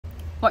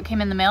What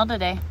came in the mail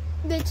today?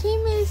 The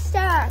Temu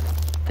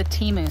stuff. The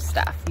Temu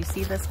stuff. You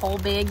see this whole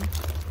big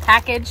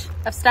package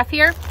of stuff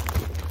here?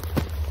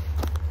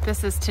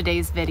 This is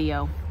today's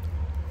video.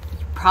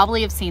 You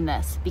probably have seen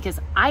this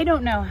because I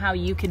don't know how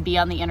you could be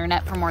on the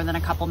internet for more than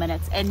a couple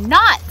minutes and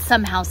not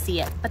somehow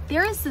see it. But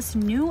there is this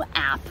new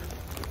app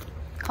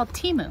called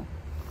Temu.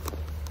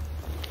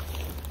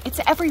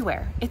 It's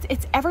everywhere.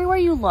 It's everywhere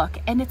you look,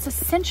 and it's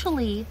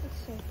essentially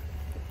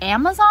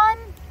Amazon,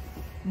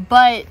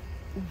 but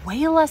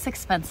way less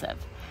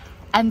expensive.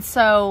 And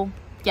so,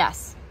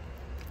 yes,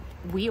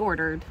 we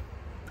ordered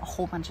a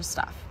whole bunch of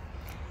stuff.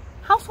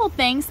 Household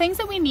things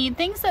that we need,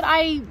 things that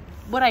I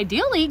would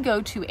ideally go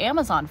to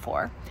Amazon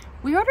for.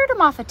 We ordered them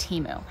off of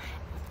Temu.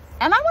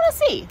 And I want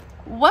to see,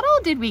 what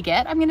all did we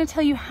get? I'm going to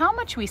tell you how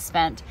much we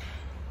spent.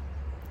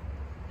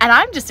 And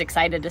I'm just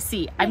excited to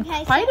see. I'm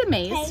quite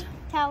amazed.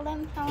 Tell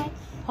them how much.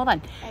 Hold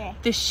on. Okay.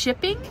 The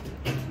shipping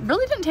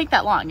really didn't take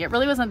that long. It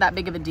really wasn't that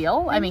big of a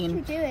deal. I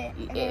mean, do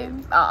it.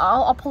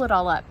 I'll pull it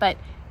all up, but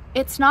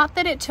it's not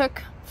that it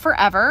took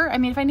forever. I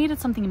mean, if I needed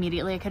something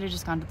immediately, I could have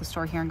just gone to the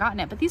store here and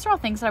gotten it. But these are all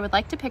things that I would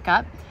like to pick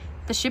up.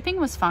 The shipping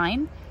was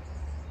fine.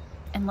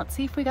 And let's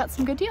see if we got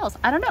some good deals.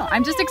 I don't know.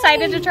 I'm just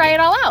excited to try it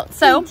all out.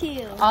 So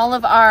all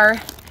of our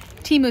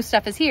Temu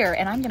stuff is here,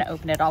 and I'm going to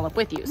open it all up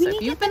with you. So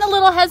if you've been a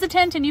little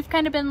hesitant and you've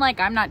kind of been like,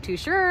 I'm not too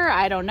sure,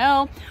 I don't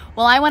know.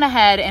 Well, I went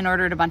ahead and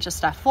ordered a bunch of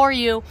stuff for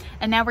you,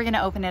 and now we're going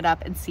to open it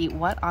up and see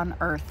what on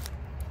earth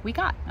we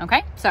got.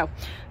 Okay, so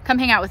come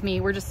hang out with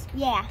me. We're just...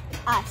 Yeah,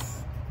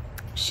 us.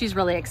 She's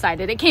really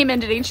excited. It came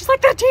in today, and she's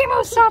like, the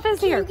Temu stuff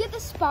is here. Can you get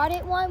the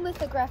spotted one with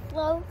the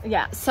Grefflow?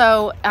 Yeah,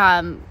 so...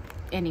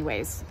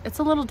 anyways, it's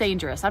a little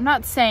dangerous. I'm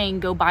not saying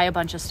go buy a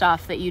bunch of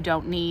stuff that you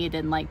don't need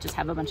and like just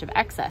have a bunch of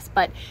excess,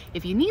 but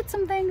if you need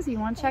some things, you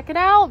want to check it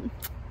out,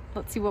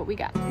 let's see what we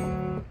got.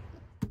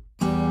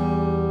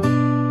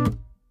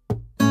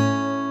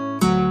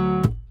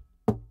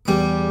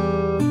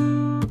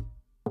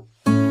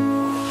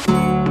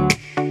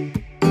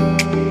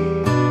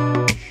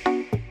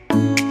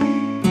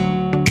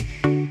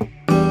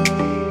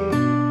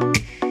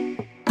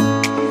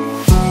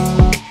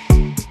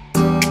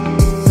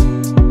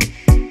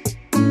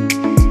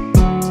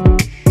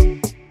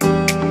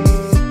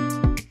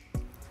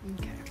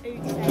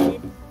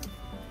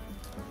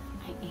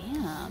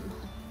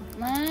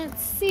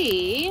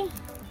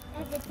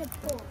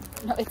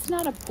 No, it's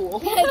not a pool.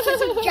 It's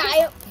just a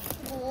giant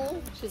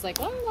pool. She's like,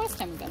 well, last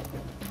time we got a pool.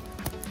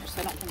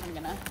 So I don't think I'm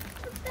gonna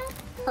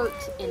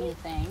hurt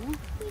anything.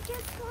 Look,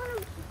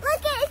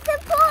 it's a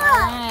pool.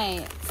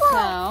 Alright, so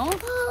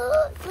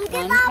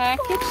one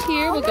package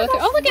here. We'll go through.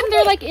 Oh, look at them.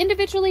 They're like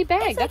individually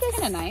bagged. That's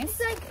kind of nice.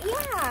 It's like,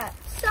 yeah,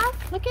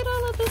 stuff. Look at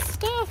all of this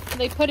stuff.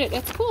 They put it,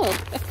 it's cool,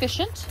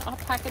 efficient, all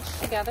packaged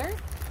together.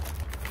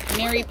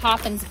 Mary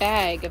Poppins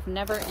bag of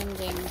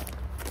never-ending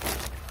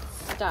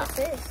stuff.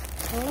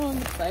 Oh, I'm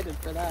excited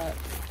for that.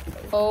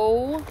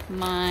 Oh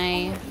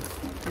my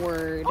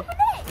word.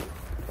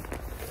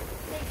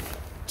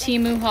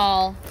 Temu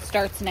haul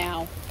starts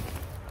now.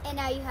 And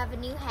now you have a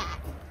new hat.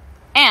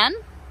 And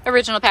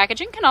original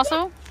packaging can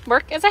also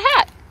work as a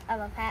hat. I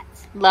love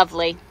hats.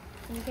 Lovely.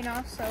 And you can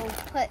also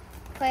put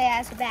it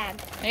as a bag.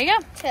 There you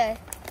go.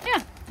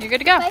 Yeah, you're good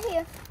to go. Right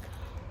here.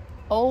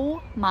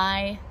 Oh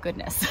my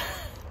goodness.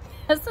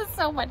 This is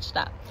so much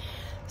stuff.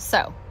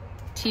 So,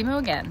 Temu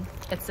again,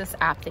 it's this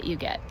app that you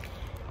get.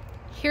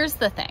 Here's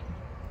the thing.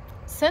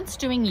 Since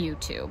doing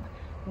YouTube,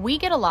 we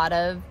get a lot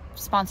of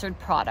sponsored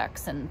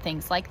products and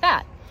things like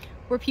that,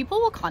 where people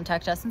will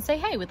contact us and say,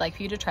 hey, we'd like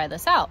for you to try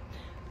this out.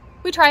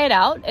 We try it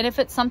out, and if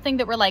it's something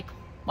that we're like,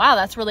 wow,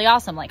 that's really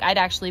awesome, like I'd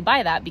actually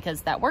buy that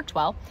because that worked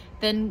well,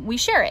 then we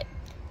share it.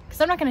 Because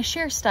I'm not going to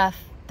share stuff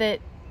that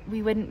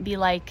we wouldn't be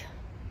like,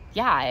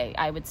 yeah,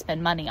 I would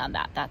spend money on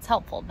that. That's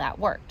helpful. That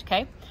worked,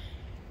 okay?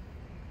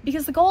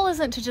 Because the goal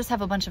isn't to just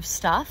have a bunch of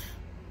stuff,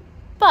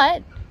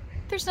 but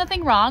there's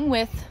nothing wrong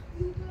with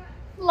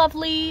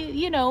lovely,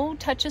 you know,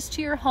 touches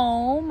to your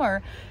home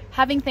or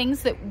having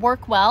things that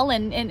work well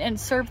and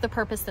serve the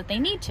purpose that they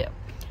need to.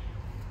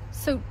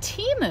 So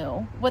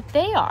Temu, what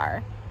they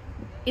are,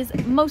 is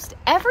most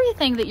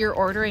everything that you're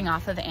ordering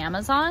off of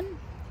Amazon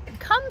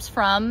comes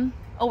from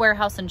a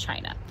warehouse in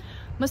China.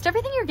 Most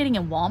everything you're getting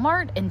in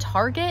Walmart and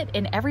Target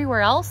and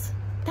everywhere else,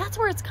 that's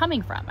where it's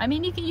coming from. I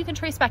mean, you can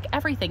trace back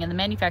everything in the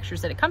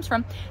manufacturers that it comes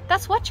from.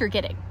 That's what you're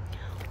getting.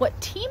 What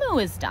Temu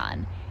has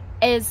done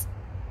is,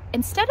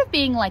 instead of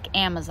being like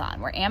Amazon,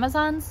 where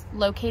Amazon's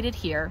located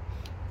here,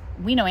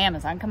 we know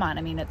Amazon, come on,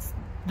 I mean, it's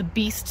the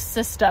beast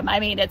system. I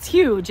mean, it's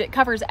huge. It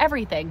covers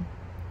everything.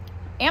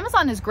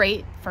 Amazon is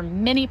great for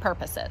many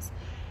purposes.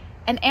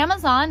 And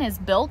Amazon has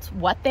built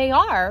what they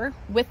are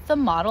with the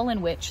model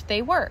in which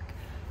they work.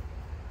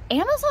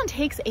 Amazon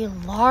takes a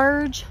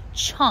large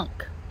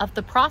chunk of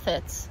the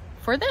profits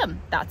for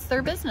them. That's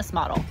their business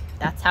model.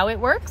 That's how it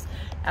works.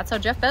 That's how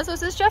Jeff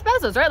Bezos is Jeff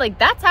Bezos, right? Like,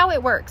 that's how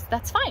it works.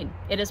 That's fine.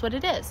 It is what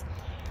it is.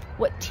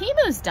 What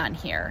Temu's done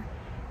here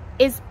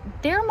is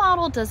their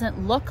model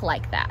doesn't look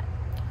like that.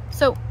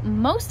 So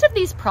most of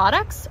these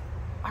products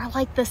are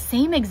like the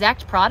same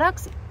exact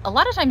products a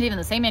lot of times even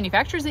the same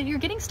manufacturers that you're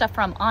getting stuff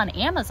from on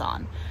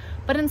Amazon.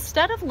 But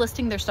instead of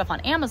listing their stuff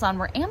on Amazon,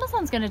 where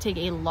Amazon's going to take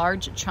a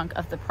large chunk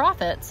of the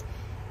profits,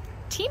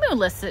 Temu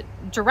lists it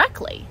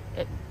directly.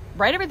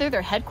 Right over there,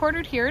 they're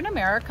headquartered here in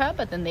America,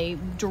 but then they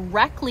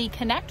directly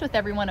connect with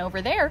everyone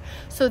over there,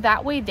 so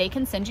that way they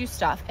can send you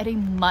stuff at a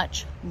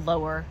much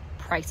lower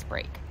price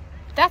break.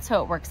 That's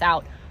how it works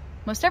out.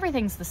 Most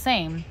everything's the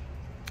same.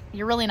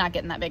 You're really not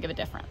getting that big of a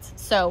difference.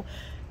 So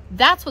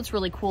that's what's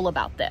really cool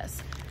about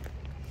this.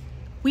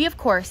 We, of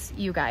course,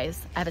 you guys,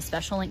 I have a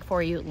special link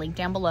for you, link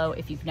down below.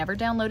 If you've never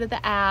downloaded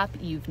the app,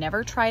 you've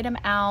never tried them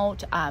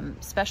out,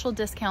 special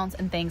discounts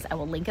and things, I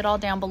will link it all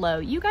down below.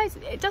 You guys,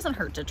 it doesn't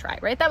hurt to try,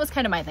 right? That was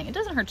kind of my thing. It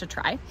doesn't hurt to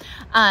try.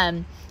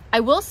 I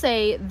will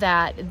say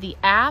that the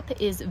app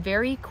is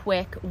very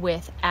quick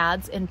with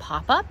ads and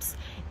pop-ups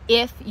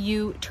if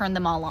you turn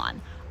them all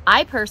on.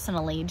 I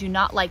personally do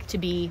not like to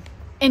be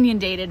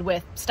inundated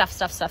with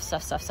stuff.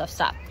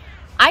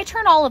 I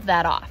turn all of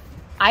that off.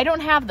 I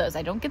don't have those.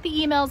 I don't get the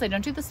emails. I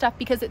don't do the stuff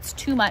because it's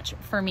too much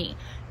for me.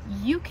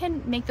 You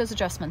can make those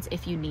adjustments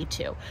if you need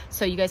to.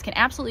 So you guys can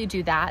absolutely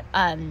do that.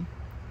 And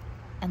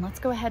let's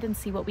go ahead and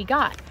see what we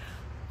got.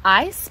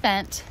 I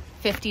spent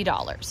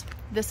 $50.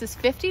 This is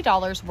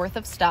 $50 worth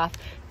of stuff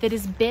that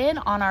has been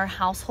on our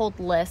household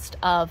list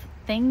of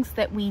things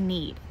that we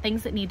need,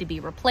 things that need to be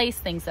replaced,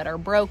 things that are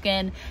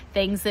broken,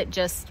 things that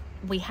just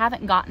we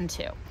haven't gotten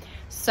to.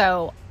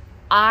 So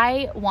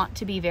I want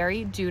to be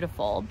very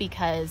dutiful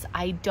because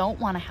I don't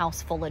want a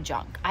house full of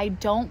junk. I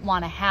don't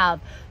want to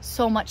have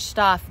so much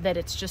stuff that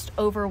it's just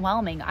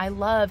overwhelming. I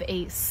love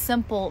a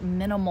simple,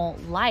 minimal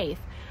life,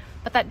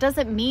 but that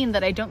doesn't mean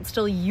that I don't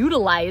still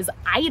utilize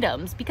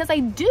items, because I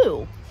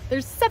do.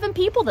 There's 7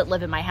 people that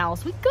live in my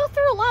house. We go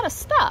through a lot of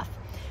stuff.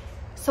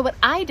 So what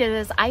I did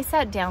is I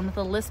sat down with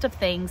a list of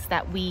things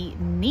that we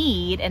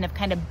need and have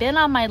kind of been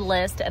on my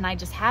list and I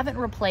just haven't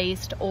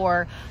replaced,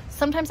 or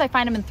sometimes I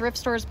find them in thrift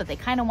stores, but they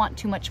kind of want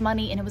too much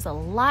money, and it was a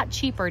lot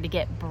cheaper to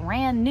get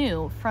brand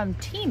new from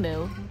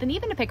Temu than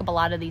even to pick up a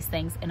lot of these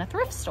things in a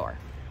thrift store.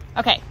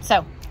 Okay,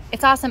 so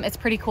it's awesome. It's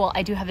pretty cool.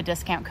 I do have a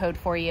discount code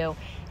for you.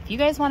 If you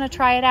guys want to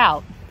try it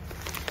out,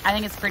 I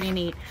think it's pretty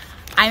neat.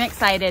 I'm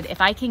excited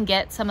if I can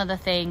get some of the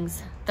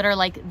things that are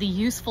like the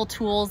useful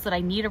tools that I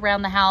need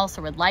around the house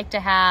or would like to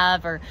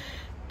have, or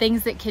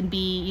things that can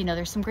be, you know,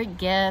 there's some great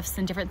gifts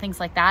and different things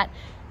like that.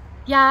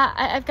 Yeah,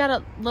 I've got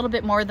a little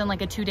bit more than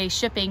like a 2-day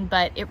shipping,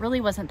 but it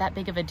really wasn't that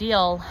big of a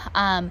deal.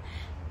 And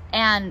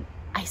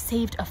I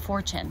saved a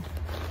fortune,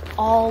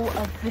 all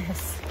of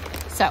this.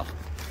 So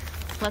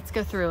let's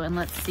go through and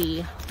let's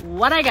see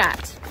what I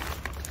got.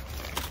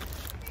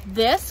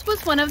 This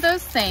was one of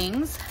those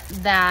things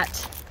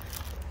that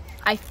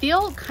I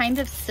feel kind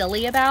of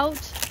silly about,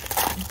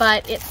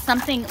 but it's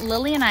something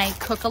Lily and I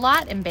cook a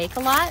lot and bake a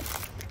lot.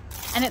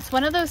 And it's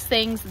one of those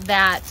things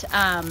that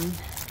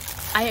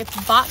I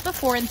have bought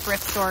before in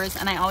thrift stores,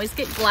 and I always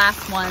get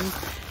glass ones.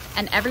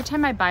 And every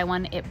time I buy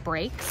one, it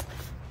breaks.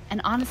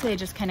 And honestly, I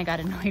just kind of got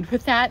annoyed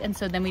with that. And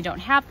so then we don't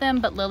have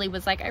them, but Lily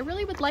was like, I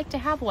really would like to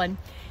have one.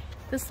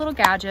 This little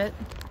gadget,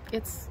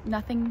 it's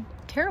nothing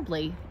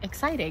terribly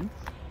exciting,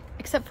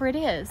 except for it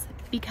is,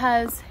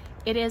 because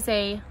it is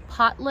a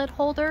pot lid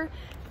holder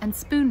and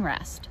spoon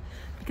rest,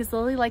 because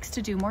Lily likes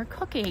to do more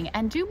cooking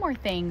and do more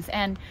things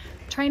and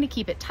trying to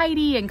keep it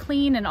tidy and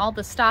clean and all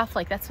the stuff.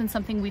 Like, that's been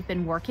something we've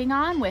been working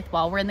on with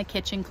while we're in the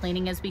kitchen,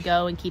 cleaning as we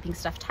go and keeping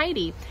stuff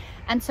tidy.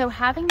 And so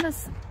having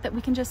this that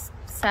we can just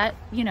set,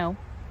 you know,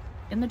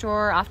 in the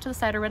drawer, off to the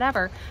side or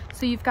whatever.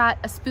 So you've got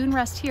a spoon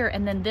rest here,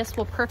 and then this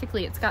will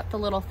perfectly, it's got the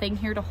little thing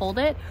here to hold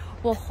it,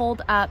 will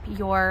hold up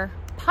your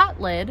pot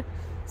lid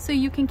so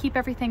you can keep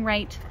everything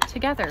right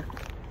together.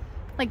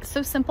 Like,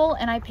 so simple,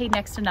 and I paid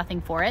next to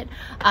nothing for it.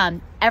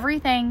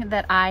 Everything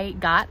that I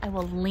got, I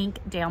will link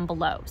down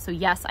below. So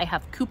yes, I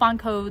have coupon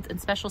codes and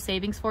special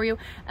savings for you,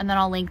 and then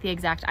I'll link the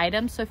exact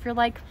items. So if you're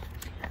like,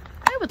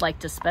 I would like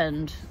to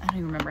spend, I don't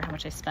even remember how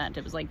much I spent.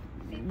 It was like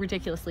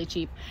ridiculously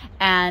cheap.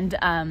 And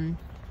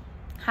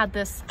had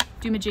this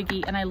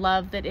doomajiggy, and I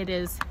love that it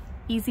is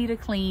easy to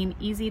clean,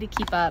 easy to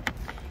keep up.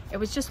 It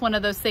was just one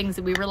of those things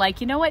that we were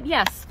like, you know what?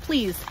 Yes,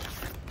 please.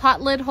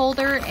 Pot lid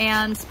holder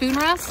and spoon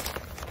rest.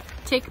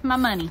 Take my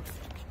money.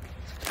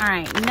 All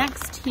right,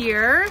 next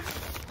here.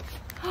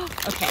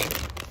 Okay,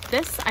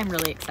 this I'm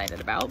really excited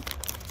about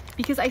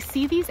because I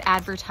see these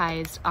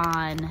advertised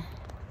on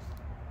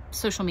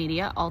social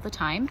media all the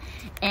time,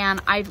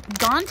 and I've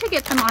gone to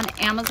get them on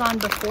Amazon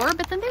before,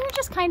 but then they were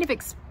just kind of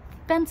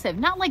expensive.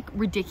 Not like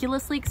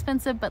ridiculously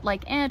expensive, but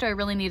like, do I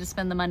really need to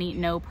spend the money?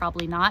 No,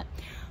 probably not.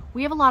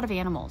 We have a lot of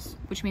animals,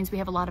 which means we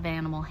have a lot of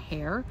animal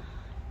hair.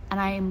 And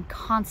I am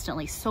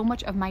constantly, so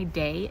much of my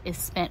day is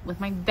spent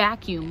with my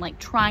vacuum, like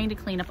trying to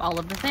clean up all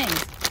of the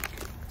things.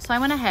 So I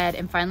went ahead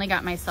and finally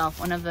got myself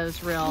one of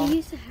those real, we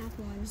used to have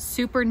one.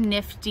 Super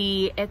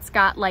nifty. It's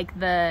got like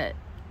the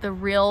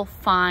real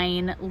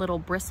fine little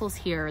bristles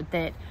here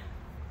that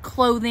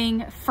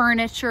clothing,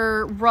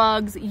 furniture,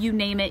 rugs, you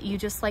name it, you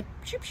just like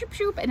shoop, shoop,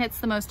 shoop. And it's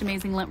the most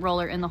amazing lint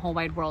roller in the whole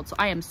wide world. So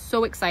I am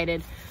so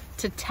excited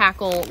to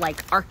tackle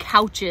like our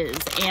couches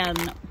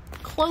and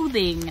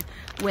clothing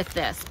with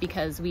this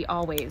because we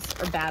always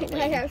are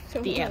battling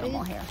the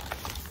animal hair.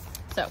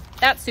 So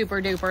that's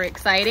super duper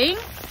exciting.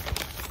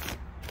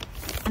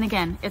 And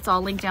again, it's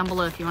all linked down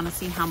below if you want to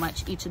see how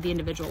much each of the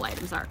individual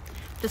items are.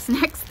 This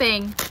next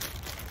thing,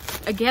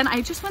 again,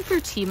 I just went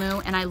through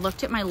Temu and I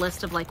looked at my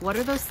list of like, what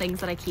are those things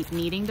that I keep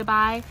needing to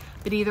buy?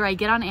 But either I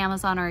get on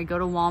Amazon or I go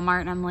to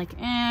Walmart and I'm like,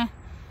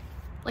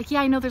 like,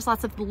 yeah, I know there's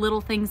lots of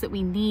little things that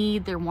we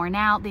need. They're worn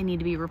out, they need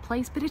to be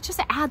replaced, but it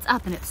just adds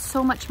up and it's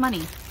so much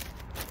money.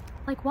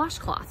 Like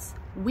washcloths.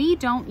 We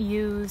don't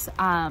use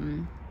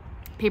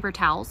paper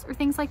towels or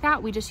things like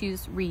that. We just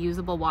use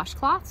reusable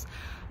washcloths.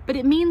 But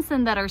it means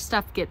then that our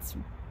stuff gets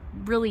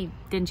really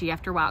dingy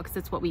after a while because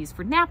it's what we use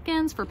for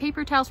napkins, for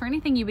paper towels, for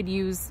anything you would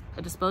use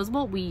a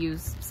disposable, we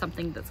use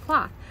something that's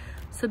cloth.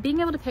 So being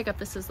able to pick up,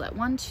 this is like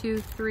 1, 2,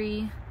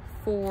 3,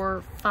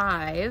 4,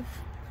 5.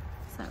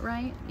 Is that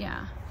right?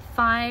 Yeah.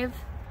 5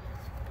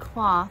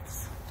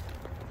 cloths.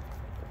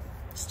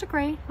 Just a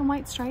gray and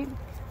white stripe.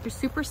 They're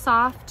super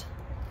soft.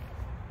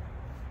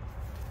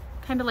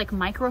 Kind of like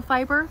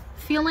microfiber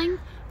feeling.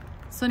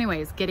 So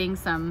anyways, getting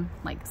some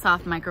like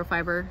soft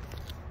microfiber.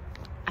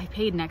 I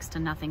paid next to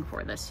nothing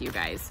for this, you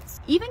guys.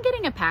 Even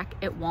getting a pack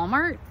at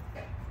Walmart,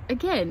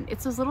 again,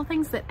 it's those little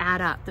things that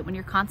add up, that when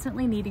you're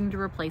constantly needing to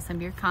replace them,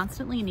 you're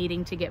constantly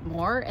needing to get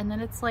more, and then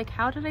it's like,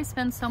 how did I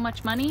spend so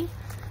much money?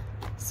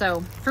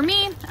 So for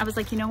me, I was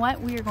like, you know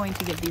what? We are going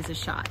to give these a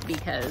shot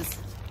because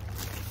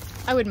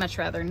I would much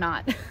rather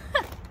not,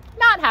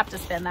 not have to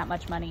spend that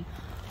much money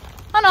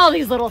on all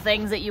these little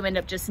things that you end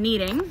up just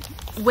needing,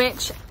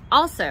 which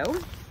also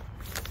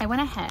I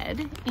went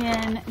ahead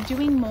in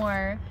doing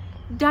more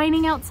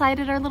dining outside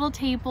at our little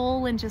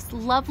table and just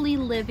lovely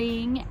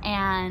living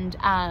and,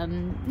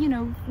 you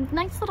know,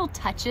 nice little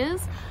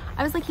touches.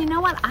 I was like, you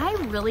know what? I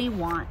really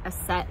want a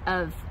set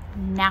of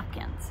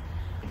napkins.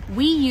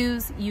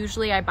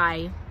 Usually I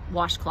buy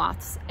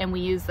washcloths and we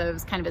use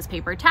those kind of as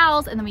paper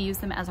towels and then we use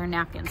them as our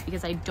napkins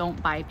because I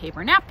don't buy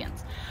paper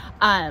napkins.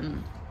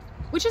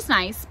 Which is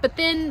nice, but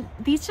then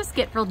these just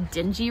get real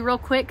dingy real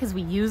quick because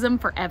we use them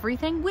for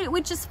everything,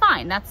 which is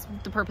fine. That's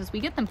the purpose we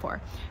get them for.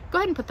 Go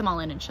ahead and put them all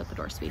in and shut the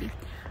door, sweetie.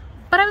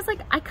 But I was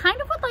like, I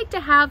kind of would like to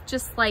have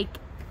just like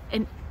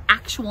an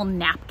actual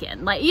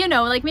napkin. Like, you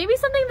know, like maybe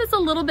something that's a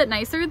little bit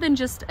nicer than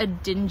just a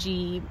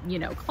dingy, you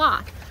know,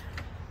 cloth.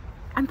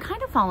 I'm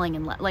kind of falling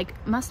in love.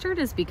 Like mustard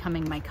is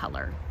becoming my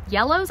color.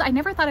 Yellows, I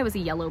never thought I was a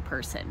yellow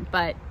person,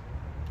 but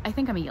I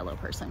think I'm a yellow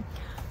person.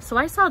 So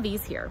I saw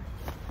these here.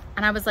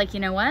 And I was like, you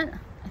know what?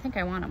 I think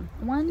I want them.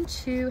 1,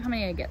 2, how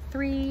many did I get?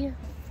 3,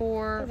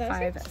 4,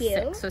 5,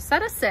 6. So a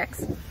set of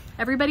 6.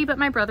 Everybody but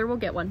my brother will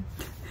get one.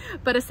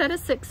 But a set of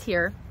 6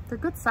 here. They're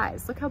good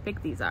size. Look how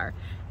big these are.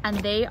 And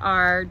they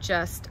are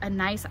just a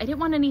nice, I didn't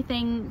want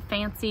anything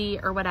fancy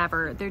or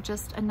whatever. They're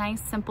just a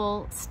nice,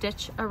 simple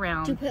stitch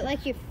around. Do you put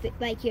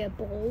like your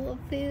bowl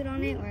of food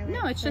on it? Or like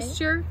no, it's just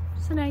your,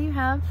 so now you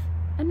have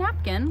a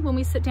napkin. When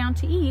we sit down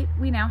to eat,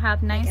 we now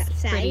have nice,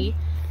 like pretty,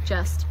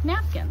 just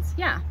napkins.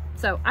 Yeah.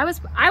 So I was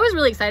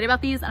really excited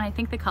about these and I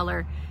think the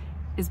color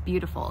is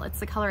beautiful. It's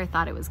the color I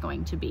thought it was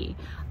going to be.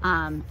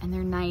 And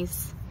they're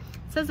nice.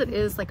 It says it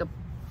is like a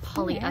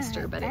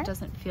polyester, but it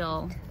doesn't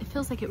feel, it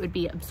feels like it would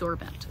be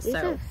absorbent.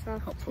 So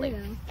hopefully.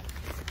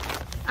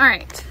 All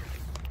right.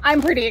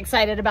 I'm pretty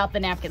excited about the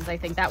napkins. I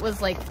think that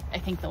was like, I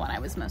think the one I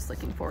was most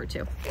looking forward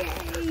to. Yay.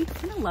 I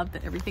kind of love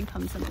that everything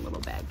comes in a little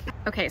bag.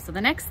 Okay, so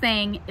the next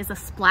thing is a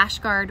splash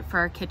guard for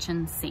our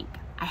kitchen sink.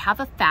 I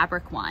have a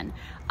fabric one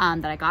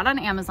that I got on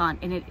Amazon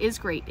and it is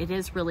great. It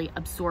is really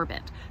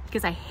absorbent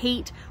because I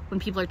hate when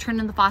people are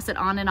turning the faucet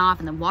on and off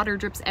and then water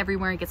drips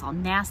everywhere. It gets all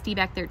nasty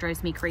back there. It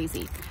drives me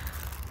crazy.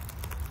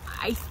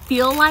 I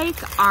feel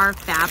like our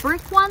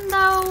fabric one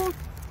though,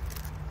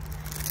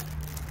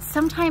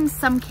 sometimes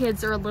some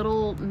kids are a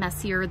little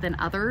messier than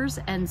others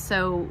and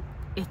so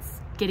it's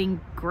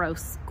getting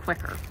gross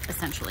quicker,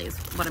 essentially is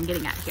what I'm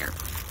getting at here.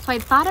 So I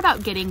thought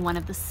about getting one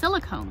of the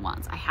silicone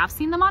ones. I have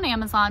seen them on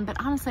Amazon, but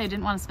honestly, I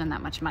didn't want to spend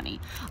that much money.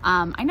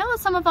 I know that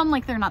some of them,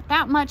 like they're not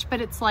that much, but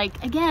it's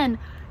like, again,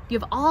 you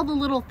have all the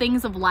little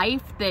things of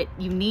life that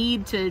you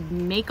need to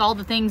make all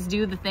the things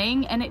do the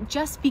thing. And it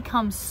just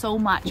becomes so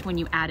much when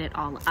you add it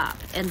all up.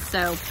 And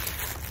so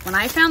when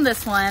I found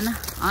this one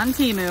on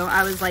Temu,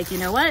 I was like, you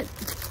know what?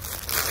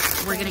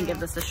 We're gonna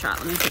give this a shot.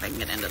 Let me see if I can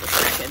get into this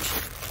package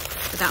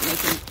without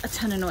making a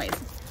ton of noise.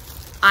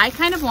 I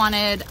kind of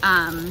wanted,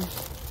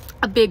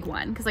 a big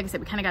one because like I said,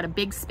 we kind of got a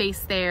big space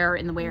there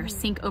in the way our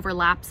sink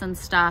overlaps and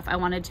stuff. I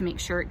wanted to make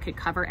sure it could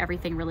cover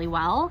everything really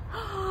well.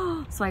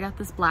 So I got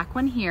this black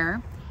one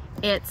here.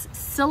 It's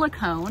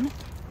silicone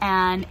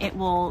and it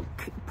will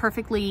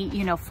perfectly,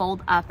 you know,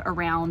 fold up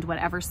around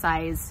whatever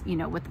size, you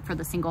know, for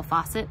the single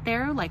faucet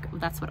there, like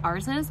that's what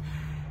ours is.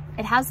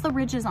 It has the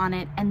ridges on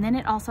it and then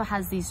it also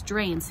has these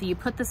drains. So you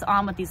put this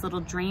on with these little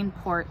drain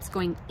ports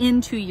going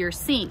into your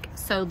sink.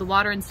 So the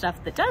water and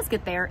stuff that does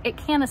get there, it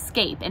can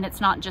escape and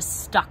it's not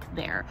just stuck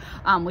there,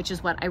 which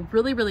is what I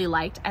really, really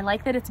liked. I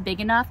like that it's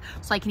big enough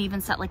so I can even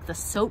set like the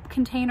soap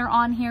container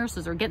on here.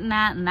 So as we're getting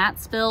that and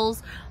that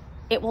spills,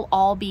 it will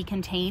all be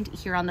contained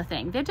here on the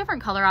thing. They have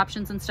different color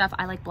options and stuff.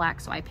 I like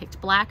black, so I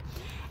picked black.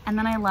 And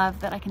then I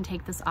love that I can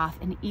take this off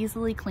and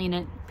easily clean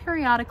it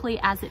periodically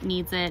as it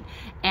needs it.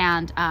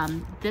 And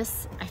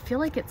this, I feel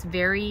like it's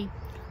very,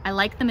 I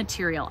like the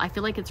material. I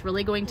feel like it's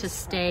really going to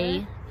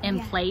stay in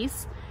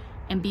place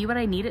and be what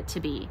I need it to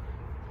be.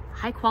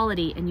 High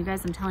quality, and you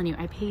guys, I'm telling you,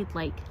 I paid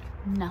like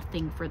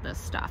nothing for this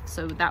stuff.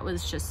 So that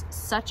was just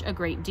such a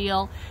great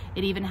deal.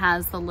 It even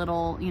has the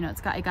little, you know,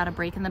 it got a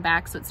break in the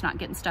back so it's not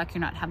getting stuck.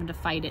 You're not having to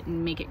fight it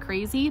and make it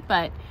crazy,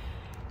 but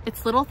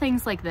it's little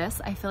things like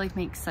this I feel like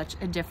make such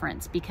a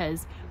difference,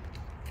 because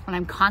when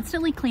I'm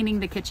constantly cleaning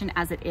the kitchen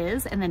as it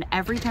is, and then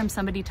every time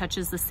somebody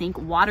touches the sink,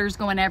 water's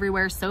going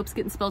everywhere, soap's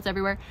getting spilt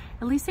everywhere,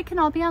 at least it can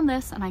all be on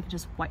this, and I can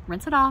just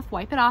rinse it off,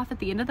 wipe it off at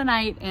the end of the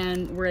night,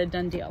 and we're a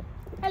done deal.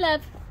 I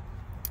love.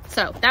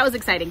 So that was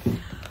exciting.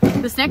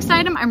 This next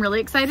item I'm really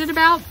excited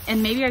about,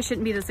 and maybe I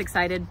shouldn't be this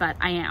excited, but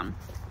I am.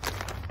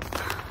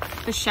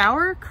 The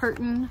shower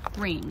curtain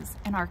rings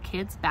in our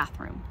kids'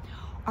 bathroom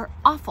are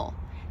awful.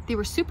 They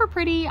were super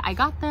pretty. I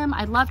got them.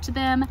 I loved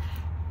them.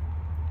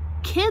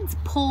 Kids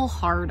pull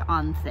hard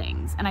on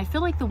things, and I feel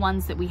like the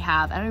ones that we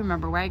have, I don't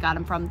remember where I got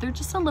them from, they're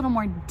just a little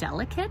more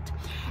delicate,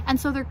 and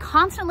so they're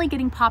constantly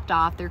getting popped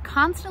off, they're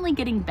constantly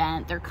getting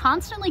bent, they're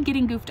constantly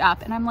getting goofed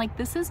up, and I'm like,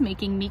 this is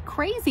making me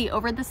crazy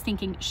over the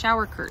stinking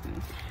shower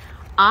curtain.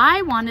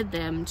 I wanted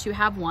them to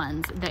have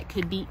ones that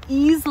could be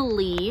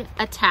easily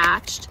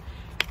attached.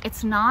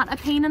 It's not a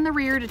pain in the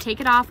rear to take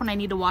it off when I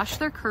need to wash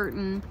their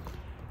curtain.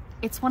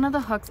 It's one of the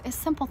hooks. It's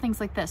simple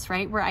things like this,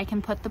 right? Where I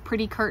can put the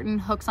pretty curtain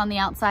hooks on the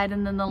outside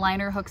and then the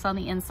liner hooks on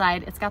the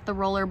inside. It's got the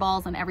roller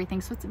balls and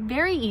everything, so it's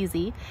very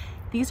easy.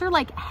 These are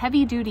like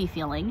heavy duty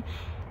feeling,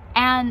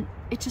 and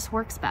it just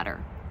works better.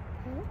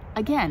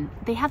 Again,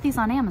 they have these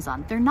on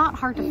Amazon. They're not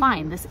hard to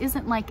find. This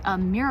isn't like a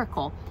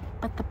miracle,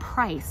 but the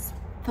price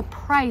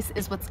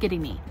is what's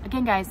getting me.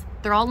 Again, guys,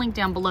 they're all linked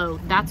down below.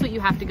 That's what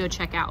you have to go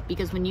check out,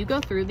 because when you go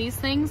through these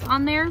things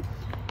on there,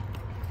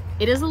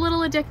 it is a little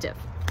addictive.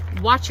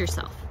 Watch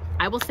yourself.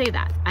 I will say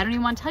that. I don't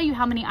even want to tell you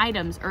how many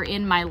items are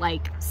in my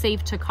like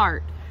save to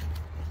cart,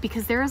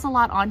 because there is a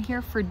lot on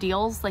here for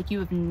deals like you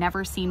have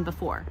never seen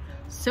before.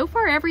 So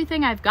far,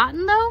 everything I've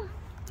gotten though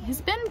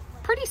has been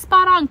pretty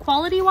spot on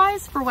quality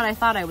wise for what I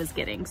thought I was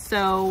getting.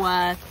 So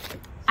I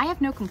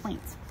have no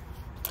complaints.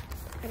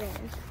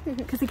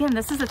 Because again,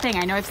 this is the thing.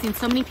 I know I've seen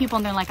so many people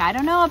and they're like, I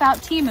don't know about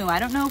Temu. I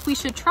don't know if we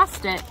should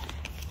trust it.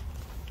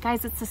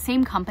 Guys, it's the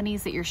same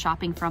companies that you're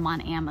shopping from on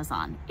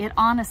Amazon. It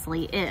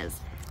honestly is.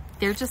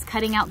 They're just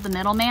cutting out the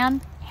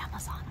middleman.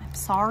 Amazon, I'm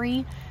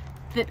sorry,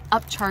 that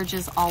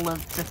upcharges all of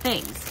the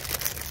things.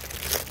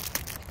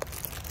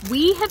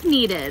 We have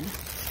needed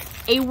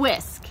a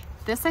whisk.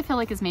 This I feel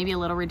like is maybe a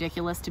little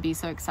ridiculous to be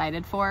so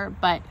excited for,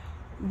 but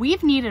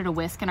we've needed a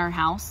whisk in our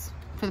house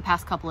for the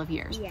past couple of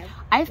years. Yeah.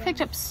 I've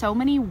picked up so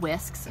many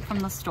whisks from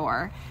the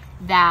store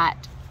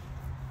that,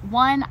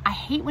 one, I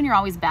hate when you're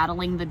always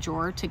battling the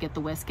drawer to get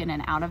the whisk in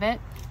and out of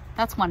it.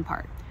 That's one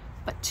part.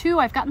 But two,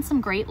 I've gotten some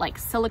great like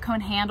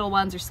silicone handle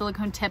ones or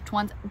silicone tipped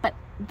ones, but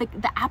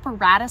the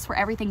apparatus where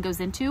everything goes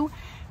into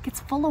gets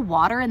full of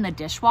water in the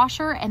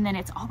dishwasher, and then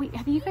it's always,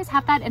 have you guys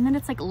have that? And then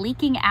it's like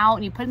leaking out,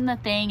 and you put it in the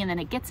thing and then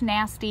it gets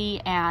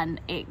nasty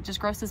and it just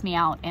grosses me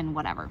out and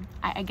whatever.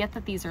 I get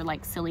that these are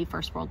like silly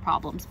first world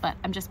problems, but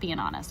I'm just being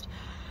honest.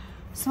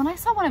 So when I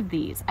saw one of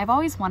these, I've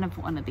always wanted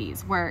one of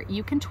these where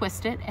you can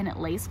twist it and it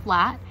lays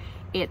flat.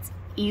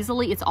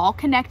 It's all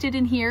connected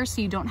in here,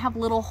 so you don't have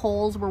little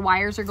holes where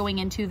wires are going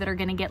into that are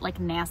gonna get like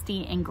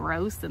nasty and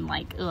gross and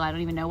like, ugh, I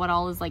don't even know what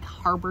all is like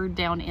harbored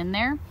down in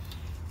there.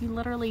 You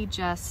literally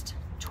just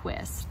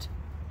twist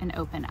and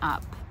open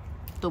up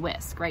the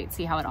whisk, right?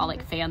 See how it all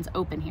like fans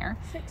open here,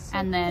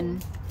 and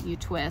then you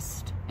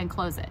twist and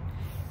close it.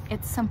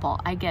 It's simple,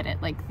 I get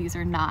it. Like, these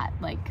are not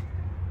like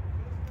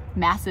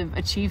massive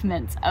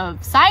achievements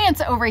of science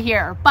over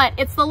here, but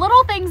it's the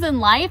little things in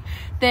life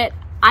that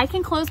I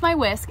can close my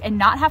whisk and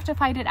not have to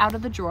fight it out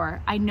of the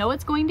drawer. I know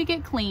it's going to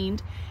get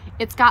cleaned.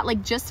 It's got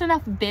like just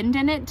enough bend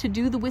in it to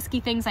do the whisky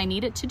things I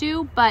need it to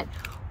do. But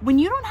when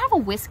you don't have a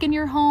whisk in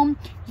your home,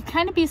 you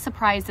kind of be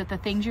surprised at the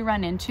things you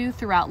run into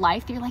throughout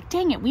life. You're like,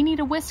 dang it, we need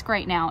a whisk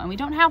right now, and we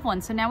don't have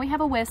one. So now we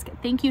have a whisk.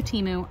 Thank you,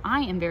 Temu.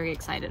 I am very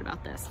excited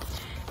about this.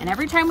 And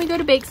every time we go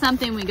to bake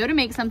something, we go to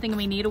make something and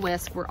we need a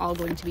whisk, we're all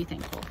going to be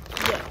thankful.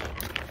 Yeah.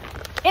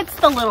 It's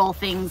the little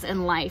things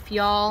in life,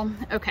 y'all.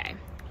 Okay.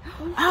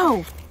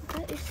 Oh,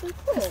 that is so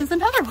cool. This is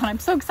another one I'm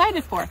so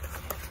excited for.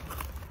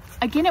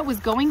 Again, it was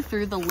going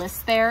through the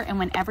list there, and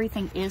when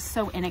everything is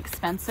so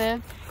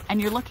inexpensive and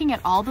you're looking at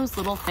all those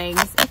little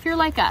things, if you're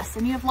like us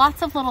and you have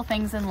lots of little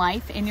things in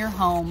life in your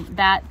home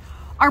that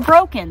are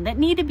broken, that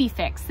need to be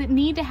fixed, that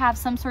need to have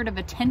some sort of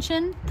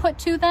attention put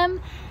to them,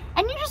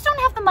 and you just don't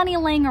have the money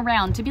laying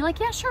around to be like,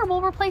 yeah, sure,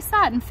 we'll replace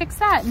that and fix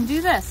that and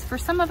do this. For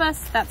some of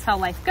us, that's how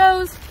life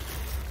goes.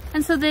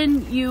 And so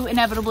then you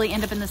inevitably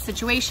end up in this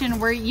situation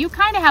where you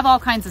kind of have all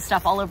kinds of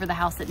stuff all over the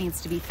house that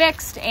needs to be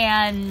fixed,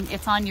 and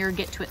it's on your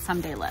get to it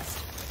someday list.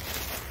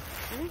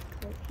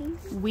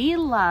 We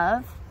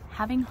love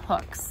having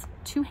hooks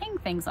to hang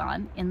things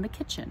on in the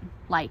kitchen,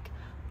 like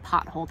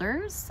pot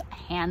holders,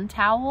 hand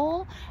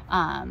towel,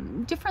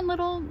 different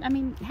little, I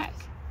mean, heck,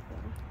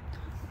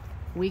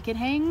 we could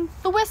hang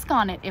the whisk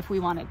on it if we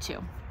wanted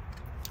to.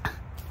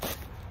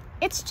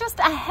 It's just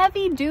a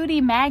heavy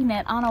duty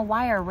magnet on a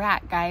wire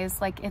rack,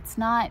 guys. Like, it's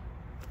not,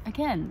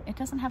 again, it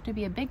doesn't have to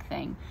be a big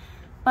thing,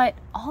 but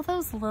all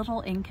those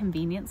little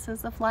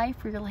inconveniences of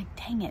life where you're like,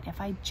 dang it, if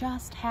I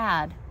just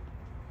had,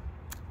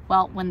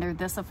 well, when they're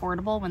this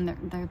affordable, when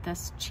they're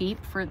this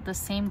cheap for the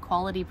same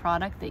quality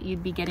product that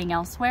you'd be getting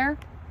elsewhere,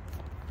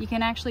 you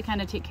can actually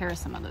kind of take care of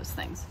some of those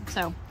things.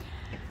 So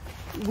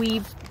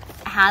we've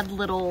had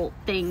little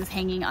things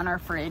hanging on our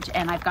fridge,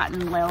 and I've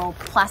gotten little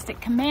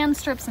plastic command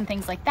strips and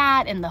things like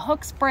that, and the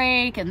hooks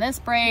break and this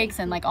breaks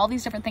and like all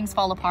these different things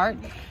fall apart.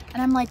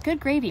 And I'm like, good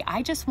gravy,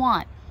 I just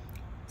want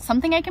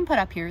something I can put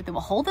up here that will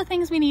hold the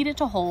things we need it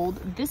to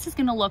hold. This is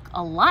gonna look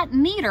a lot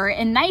neater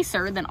and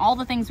nicer than all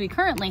the things we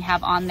currently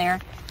have on there,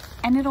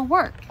 and it'll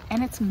work.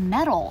 And it's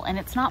metal and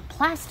it's not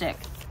plastic.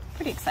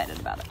 Pretty excited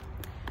about it.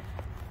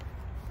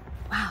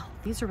 Wow,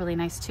 these are really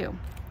nice too.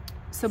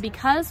 So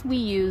because we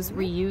use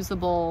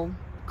reusable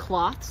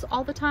cloths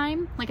all the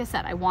time, like I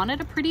said, I wanted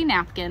a pretty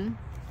napkin.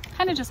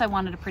 I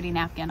wanted a pretty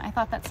napkin. I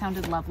thought that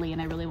sounded lovely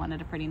and I really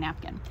wanted a pretty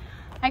napkin.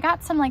 I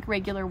got some like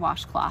regular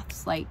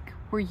washcloths like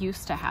we're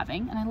used to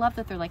having, and I love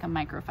that they're like a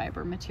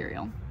microfiber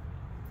material.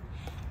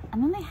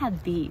 And then they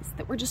had these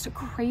that were just a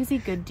crazy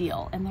good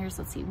deal. And there's,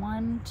 let's see,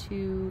 1,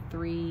 2,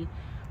 3,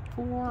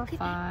 4,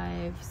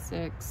 5,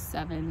 6,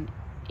 7,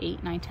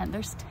 8, 9, 10.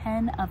 There's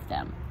 10 of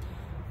them.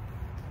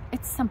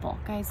 It's simple,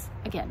 guys.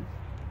 Again,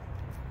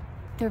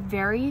 they're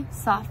very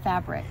soft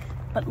fabric,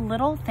 but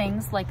little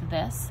things like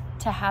this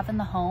to have in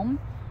the home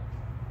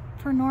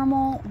for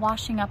normal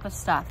washing up of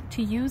stuff.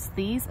 To use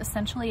these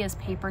essentially as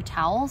paper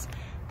towels,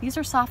 these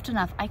are soft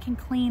enough. I can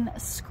clean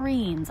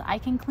screens, I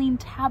can clean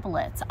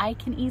tablets, I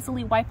can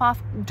easily wipe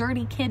off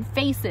dirty kid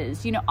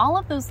faces, you know, all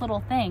of those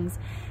little things.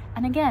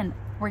 And again,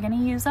 we're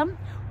gonna use them.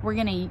 We're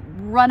gonna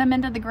run them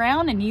into the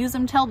ground and use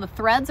them till the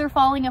threads are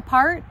falling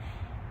apart.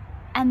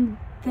 And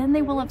then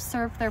they will have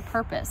served their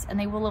purpose, and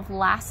they will have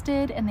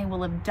lasted, and they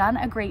will have done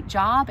a great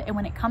job. And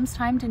when it comes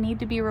time to need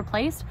to be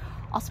replaced,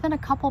 I'll spend a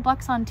couple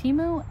bucks on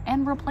Temu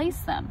and replace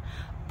them.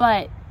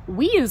 But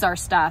we use our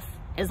stuff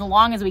as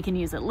long as we can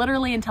use it,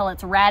 literally until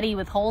it's ratty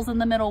with holes in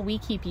the middle. We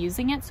keep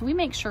using it, so we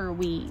make sure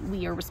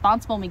we are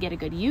responsible and we get a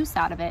good use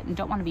out of it and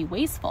don't want to be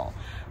wasteful.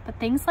 But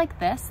things like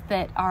this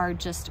that are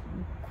just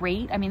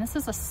great, I mean, this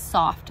is a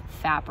soft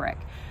fabric,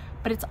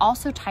 but it's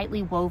also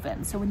tightly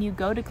woven. So when you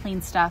go to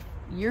clean stuff,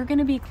 you're going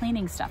to be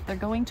cleaning stuff. They're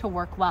going to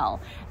work well.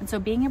 And so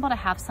being able to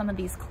have some of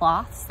these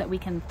cloths that we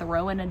can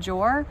throw in a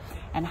drawer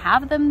and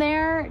have them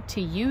there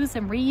to use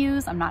and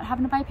reuse. I'm not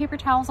having to buy paper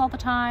towels all the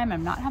time.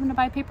 I'm not having to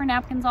buy paper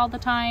napkins all the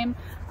time.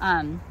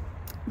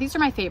 These are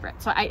my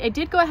favorite. So I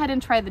did go ahead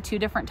and try the 2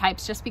 different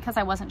types just because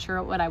I wasn't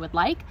sure what I would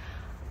like.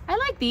 I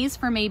like these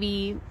for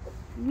maybe,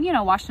 you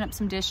know, washing up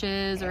some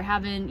dishes or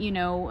having, you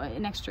know,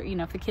 an extra, you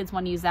know, if the kids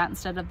want to use that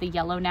instead of the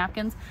yellow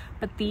napkins.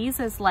 But these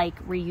as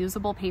like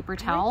reusable paper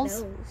towels. I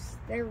like those.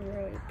 They're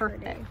really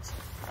perfect.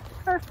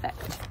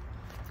 Perfect.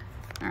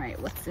 All right,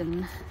 what's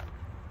in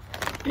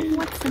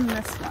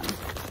this one?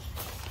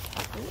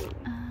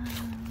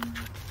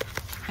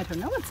 I don't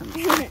know what's in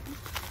this one.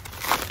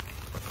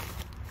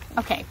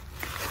 Okay,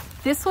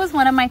 this was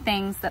one of my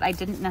things that I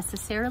didn't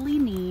necessarily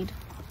need.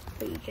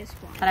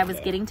 But I was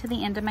getting to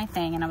the end of my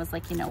thing and I was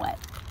like, you know what?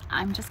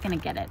 I'm just gonna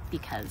get it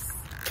because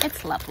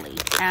it's lovely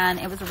and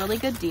it was a really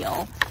good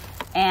deal.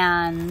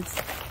 And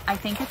I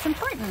think it's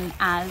important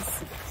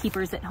as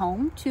keepers at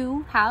home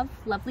to have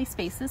lovely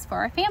spaces for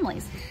our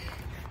families.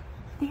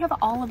 They have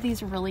all of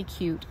these really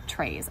cute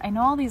trays. I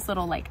know all these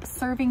little like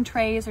serving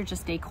trays or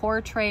just decor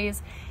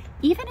trays.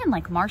 Even in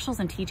like Marshalls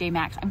and TJ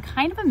Maxx, I'm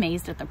kind of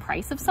amazed at the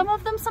price of some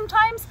of them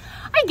sometimes.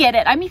 I get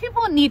it. I mean,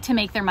 people need to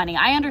make their money.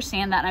 I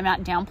understand that. I'm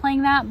not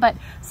downplaying that, but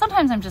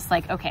sometimes I'm just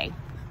like, okay,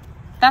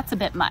 that's a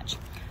bit much.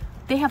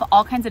 They have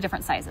all kinds of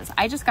different sizes.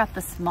 I just got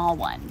the small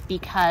one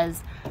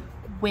because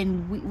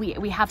when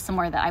we have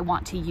somewhere that I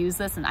want to use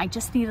this, and I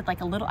just needed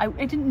like a little, I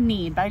didn't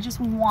need, but I just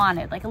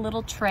wanted like a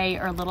little tray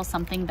or a little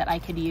something that I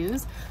could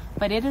use.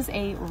 But it is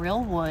a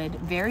real wood,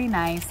 very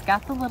nice,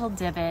 got the little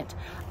divot.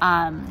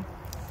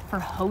 For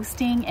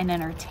hosting and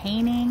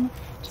entertaining,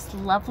 just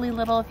lovely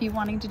little, if you're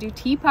wanting to do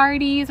tea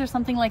parties or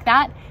something like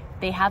that,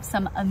 they have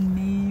some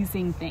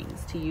amazing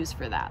things to use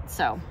for that.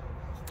 So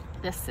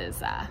this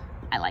is, I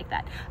like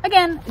that.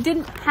 Again,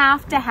 didn't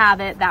have to have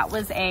it. That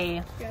was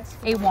a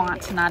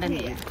want, not a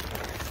need.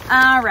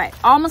 All right,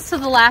 almost to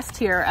the last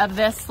tier of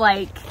this,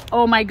 like,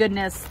 oh my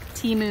goodness,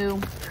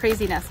 Temu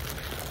craziness.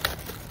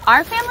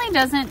 Our family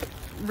doesn't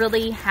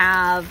really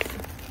have,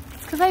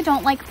 it's because I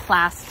don't like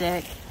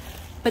plastic,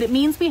 but it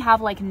means we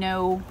have like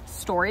no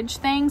storage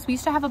things. We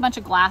used to have a bunch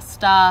of glass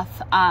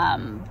stuff,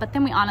 but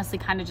then we honestly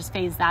kind of just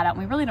phased that out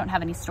and we really don't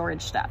have any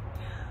storage stuff.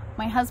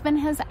 My husband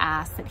has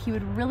asked that he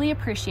would really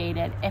appreciate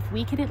it if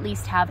we could at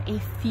least have a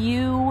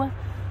few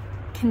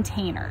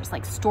containers,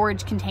 like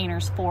storage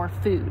containers for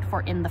food, for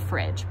in the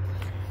fridge.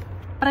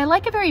 but I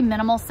like a very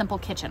minimal, simple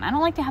kitchen. I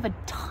don't like to have a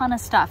ton of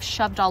stuff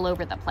shoved all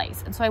over the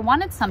place. And so I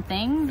wanted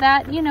something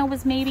that, you know,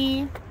 was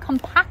maybe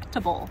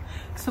compactable.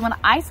 So when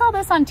I saw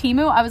this on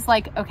Temu, I was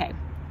like, okay,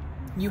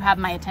 you have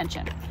my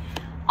attention.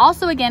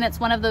 Also, again, it's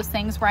one of those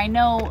things where I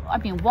know, I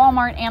mean,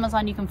 Walmart,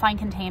 Amazon, you can find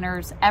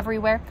containers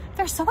everywhere.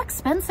 They're so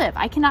expensive.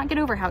 I cannot get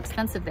over how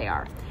expensive they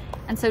are.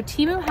 And so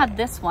Temu had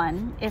this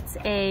one. It's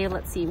a,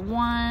 let's see,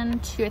 1,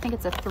 2, I think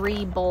it's a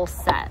 3 bowl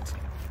set.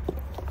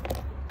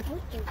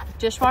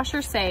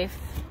 Dishwasher safe.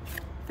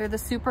 They're the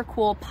super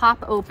cool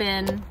pop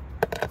open,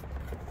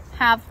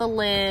 have the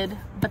lid,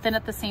 but then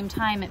at the same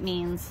time, it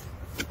means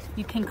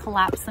you can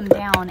collapse them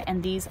down,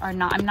 and these are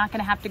not, I'm not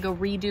gonna have to go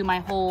redo my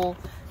whole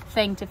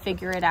thing to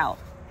figure it out.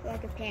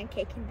 Like a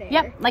pancake in there.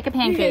 Yep, like a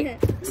pancake.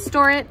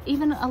 Store it,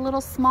 even a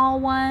little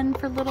small one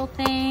for little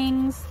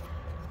things.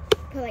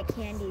 Put like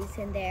candies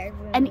in there.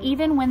 And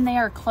even when they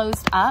are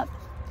closed up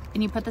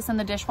and you put this in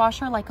the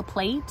dishwasher like a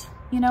plate,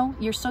 you know,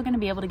 you're still gonna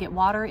be able to get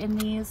water in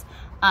these.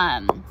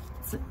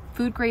 It's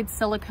food grade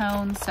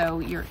silicone, so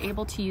you're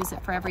able to use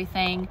it for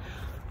everything.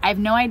 I have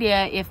no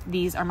idea if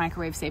these are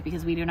microwave safe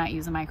because we do not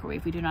use a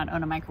microwave. We do not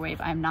own a microwave.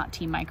 I'm not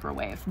team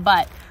microwave.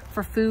 But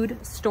for food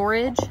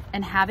storage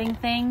and having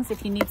things,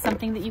 if you need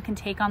something that you can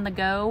take on the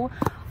go,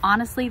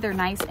 honestly, they're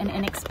nice and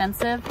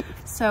inexpensive.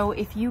 So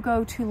if you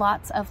go to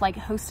lots of like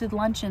hosted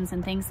luncheons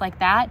and things like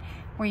that,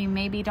 where you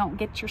maybe don't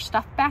get your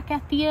stuff back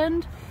at the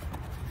end,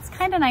 it's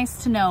kind of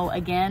nice to know,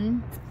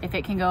 again, if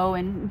it can go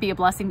and be a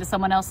blessing to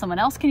someone else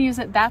can use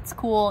it, that's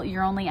cool.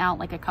 You're only out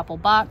like a couple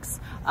bucks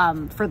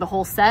for the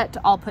whole set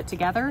all put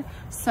together.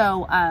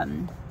 So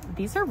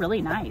these are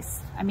really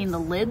nice. I mean, the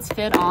lids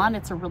fit on,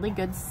 it's a really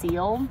good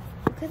seal.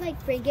 You could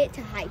like bring it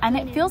to hiking. And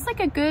it feels like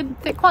a good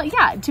fit quality.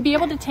 Yeah, to be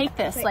able to take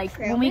this, like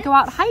when we go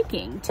out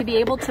hiking, to be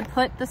able to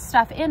put the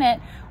stuff in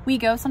it, we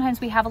go, sometimes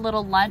we have a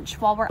little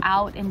lunch while we're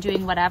out and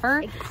doing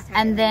whatever,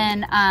 and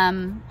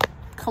then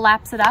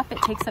collapse it up.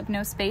 It takes up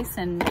no space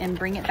and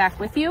bring it back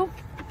with you.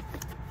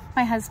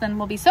 My husband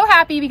will be so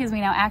happy because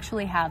we now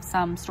actually have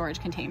some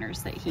storage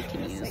containers that he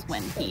can use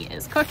when he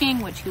is cooking,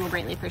 which he will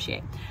greatly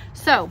appreciate.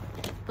 So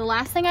the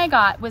last thing I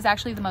got was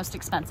actually the most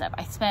expensive.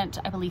 I spent,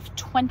 I believe,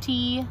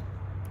 $20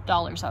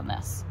 on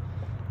this.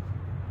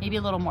 Maybe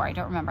a little more, I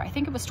don't remember. I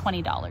think it was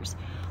 $20.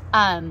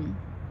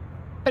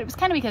 But it was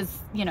kind of because,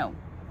 you know,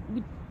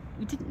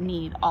 we didn't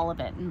need all of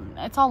it. And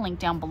it's all linked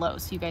down below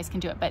so you guys can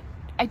do it. But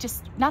I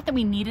just, not that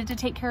we needed to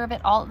take care of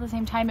it all at the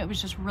same time, it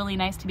was just really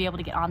nice to be able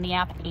to get on the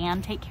app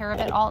and take care of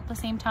it all at the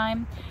same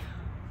time.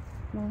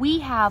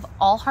 We have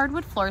all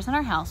hardwood floors in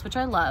our house, which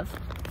I love,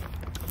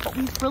 but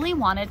we really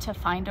wanted to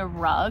find a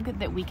rug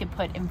that we could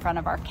put in front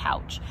of our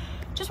couch.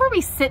 Just where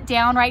we sit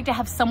down, right, to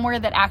have somewhere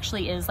that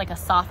actually is like a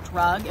soft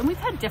rug. And we've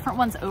had different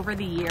ones over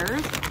the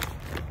years,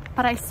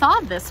 but I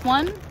saw this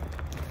one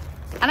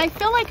and I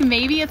feel like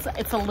maybe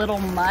it's a little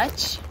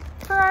much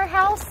for our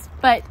house,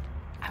 but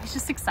I was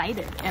just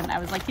excited and I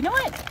was like, you know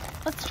what?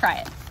 Let's try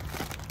it.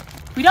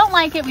 We don't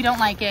like it. We don't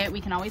like it.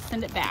 We can always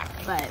send it back,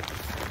 but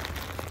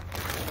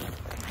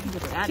I can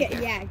get it out of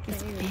here. Yeah,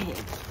 it's big.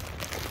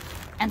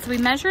 And so we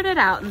measured it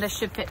out and this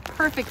should fit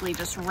perfectly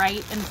just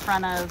right in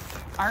front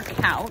of our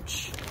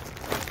couch.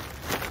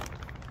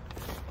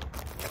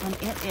 And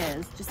it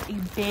is just a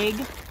big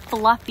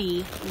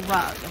fluffy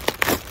rug.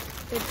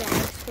 The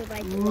dogs would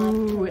like love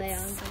to lay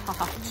on them.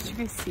 Soft. Did you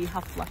guys see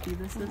how fluffy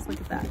this is? Look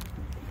at that.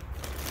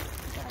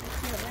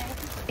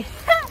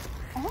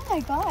 Oh my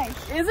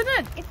gosh. Isn't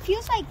it? It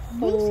feels like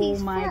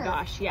Lucy's Oh my fur.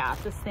 gosh, yeah,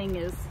 this thing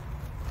is,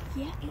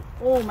 Yeah.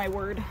 oh my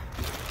word.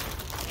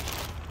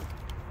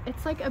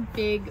 It's like a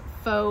big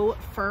faux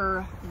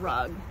fur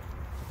rug.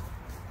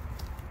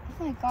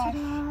 Oh my gosh.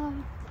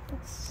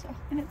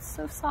 And it's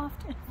so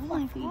soft and Oh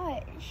my fluffy.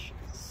 gosh.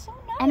 It's so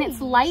nice. And it's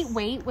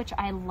lightweight, which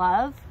I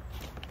love.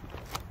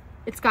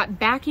 It's got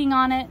backing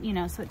on it, you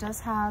know, so it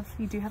does have,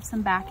 you do have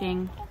some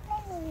backing.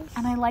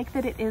 And I like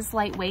that it is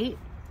lightweight.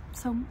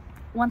 So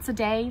once a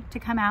day to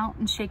come out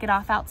and shake it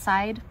off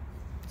outside,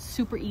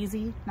 super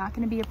easy, not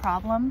gonna be a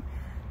problem.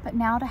 But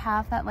now to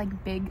have that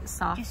like big,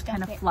 soft,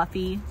 kind of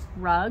fluffy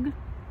rug,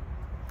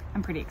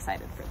 I'm pretty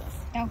excited for this.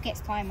 Don't get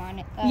slime on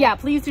it though. Yeah,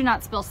 please do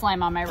not spill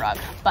slime on my rug.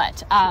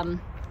 But I'm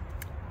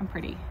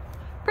pretty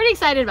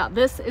excited about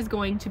this. Is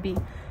going to be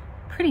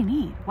pretty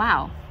neat.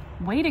 Wow,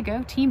 way to go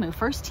Temu.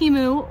 First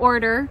Temu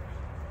order.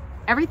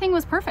 Everything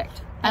was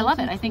perfect. I love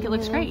it. I think it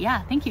looks great.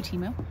 Yeah, thank you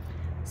Temu.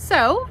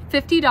 So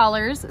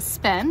 $50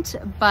 spent,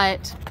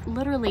 but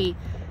literally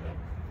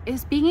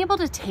is being able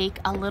to take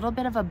a little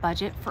bit of a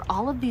budget for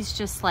all of these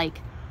just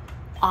like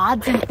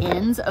odds and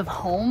ends of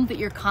home that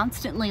you're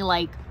constantly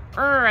like,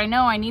 I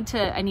know I need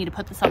to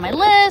put this on my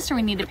list, or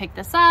we need to pick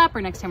this up,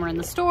 or next time we're in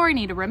the store, I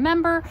need to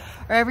remember,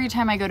 or every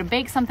time I go to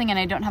bake something and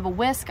I don't have a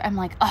whisk, I'm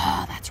like,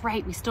 oh, that's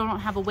right, we still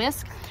don't have a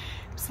whisk.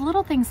 So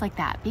little things like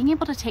that, being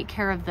able to take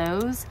care of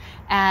those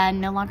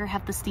and no longer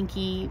have the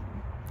stinky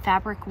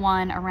fabric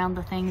one around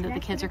the thing that the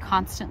kids are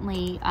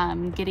constantly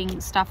getting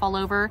stuff all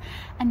over,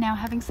 and now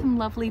having some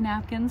lovely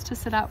napkins to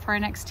sit out for our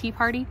next tea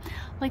party.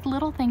 Like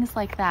little things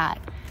like that,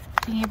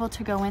 being able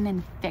to go in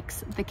and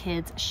fix the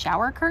kids'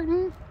 shower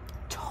curtain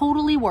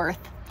totally worth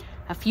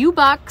a few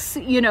bucks,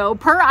 you know,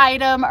 per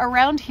item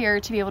around here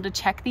to be able to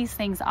check these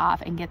things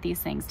off and get these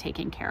things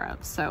taken care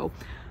of. So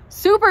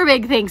super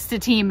big thanks to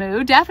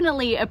Temu.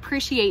 Definitely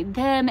appreciate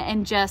them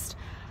and just,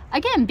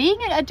 again, being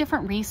a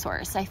different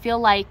resource. I feel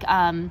like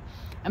I'm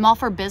all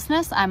for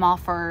business. I'm all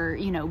for,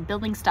 you know,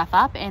 building stuff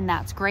up, and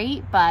that's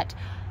great. But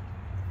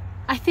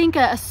I think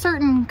a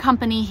certain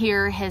company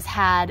here has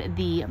had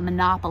the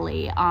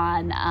monopoly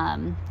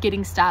on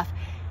getting stuff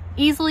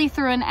easily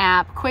through an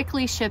app,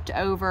 quickly shipped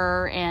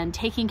over, and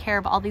taking care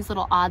of all these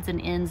little odds and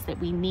ends that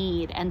we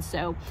need. And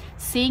so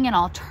seeing an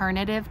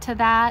alternative to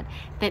that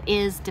that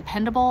is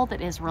dependable, that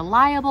is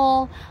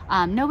reliable,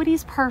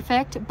 nobody's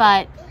perfect,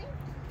 but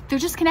they're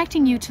just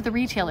connecting you to the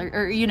retailer,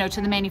 or, you know, to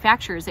the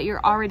manufacturers that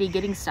you're already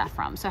getting stuff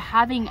from. So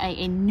having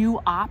a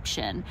new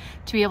option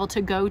to be able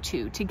to go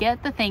to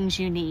get the things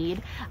you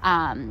need.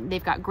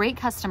 They've got great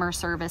customer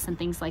service and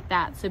things like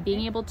that. So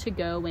being able to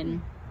go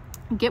and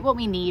get what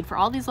we need for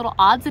all these little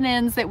odds and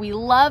ends that we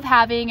love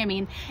having. I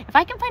mean, if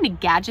I can find a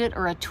gadget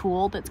or a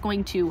tool that's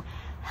going to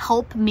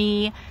help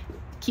me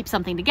keep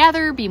something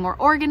together, be more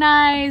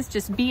organized,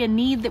 just be a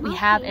need that we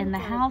have in the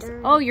house.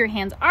 Oh, your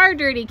hands are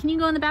dirty. Can you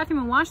go in the bathroom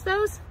and wash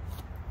those?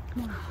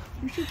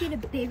 We should get a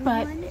big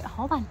But one.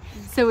 hold on.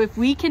 So if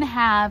we can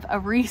have a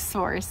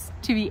resource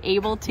to be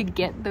able to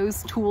get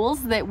those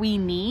tools that we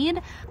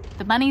need,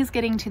 the money's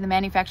getting to the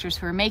manufacturers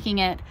who are making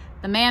it.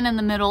 The man in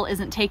the middle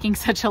isn't taking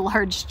such a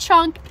large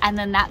chunk, and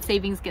then that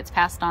savings gets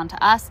passed on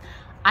to us.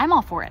 I'm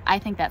all for it. I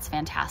think that's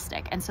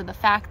fantastic. And so the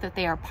fact that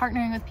they are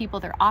partnering with people,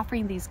 they're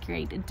offering these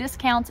great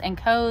discounts and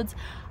codes,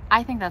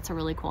 I think that's a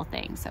really cool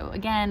thing. So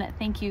again,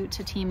 thank you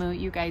to Temu.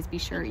 You guys be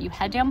sure you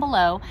head down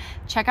below,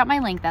 check out my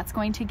link. That's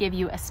going to give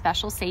you a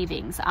special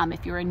savings.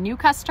 If you're a new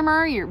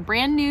customer, you're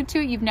brand new to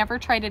it, you've never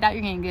tried it out,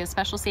 you're gonna get a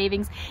special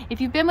savings. If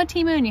you've been with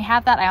Temu and you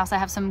have that, I also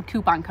have some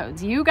coupon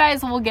codes. You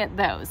guys will get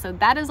those. So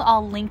that is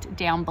all linked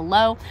down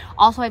below.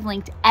 Also, I've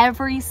linked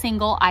every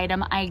single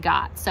item I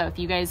got. So if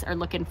you guys are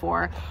looking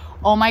for,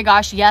 oh my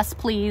gosh, yes,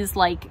 please,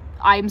 like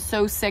I'm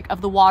so sick of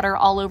the water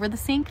all over the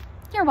sink,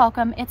 you're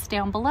welcome, it's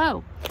down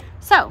below.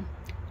 So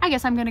I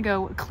guess I'm gonna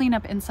go clean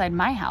up inside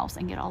my house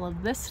and get all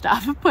of this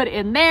stuff put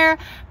in there.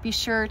 Be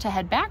sure to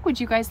head back. Would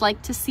you guys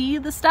like to see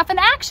the stuff in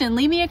action?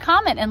 Leave me a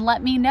comment and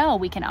let me know.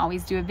 We can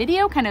always do a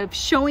video kind of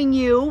showing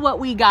you what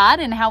we got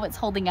and how it's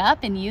holding up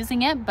and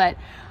using it, but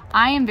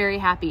I am very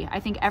happy.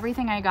 I think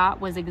everything I got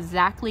was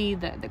exactly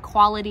the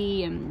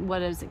quality and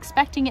what I was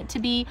expecting it to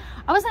be.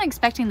 I wasn't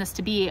expecting this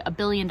to be $1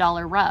 billion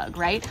rug,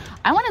 right?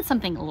 I wanted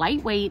something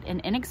lightweight and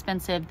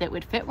inexpensive that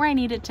would fit where I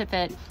need it to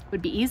fit,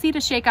 would be easy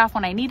to shake off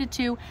when I needed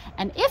to,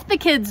 and if the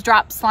kids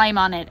drop slime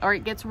on it or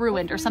it gets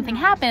ruined or something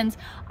happens,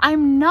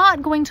 I'm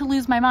not going to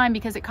lose my mind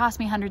because it cost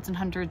me hundreds and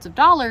hundreds of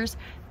dollars.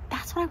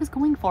 That's what I was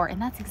going for,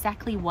 and that's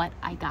exactly what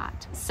I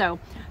got. So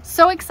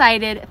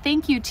excited.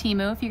 Thank you,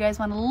 Temu. If you guys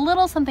want a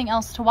little something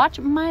else to watch,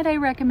 might I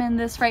recommend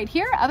this right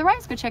here?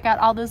 Otherwise, go check out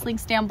all those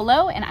links down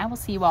below, and I will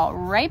see you all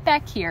right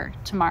back here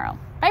tomorrow.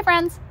 Bye,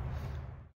 friends.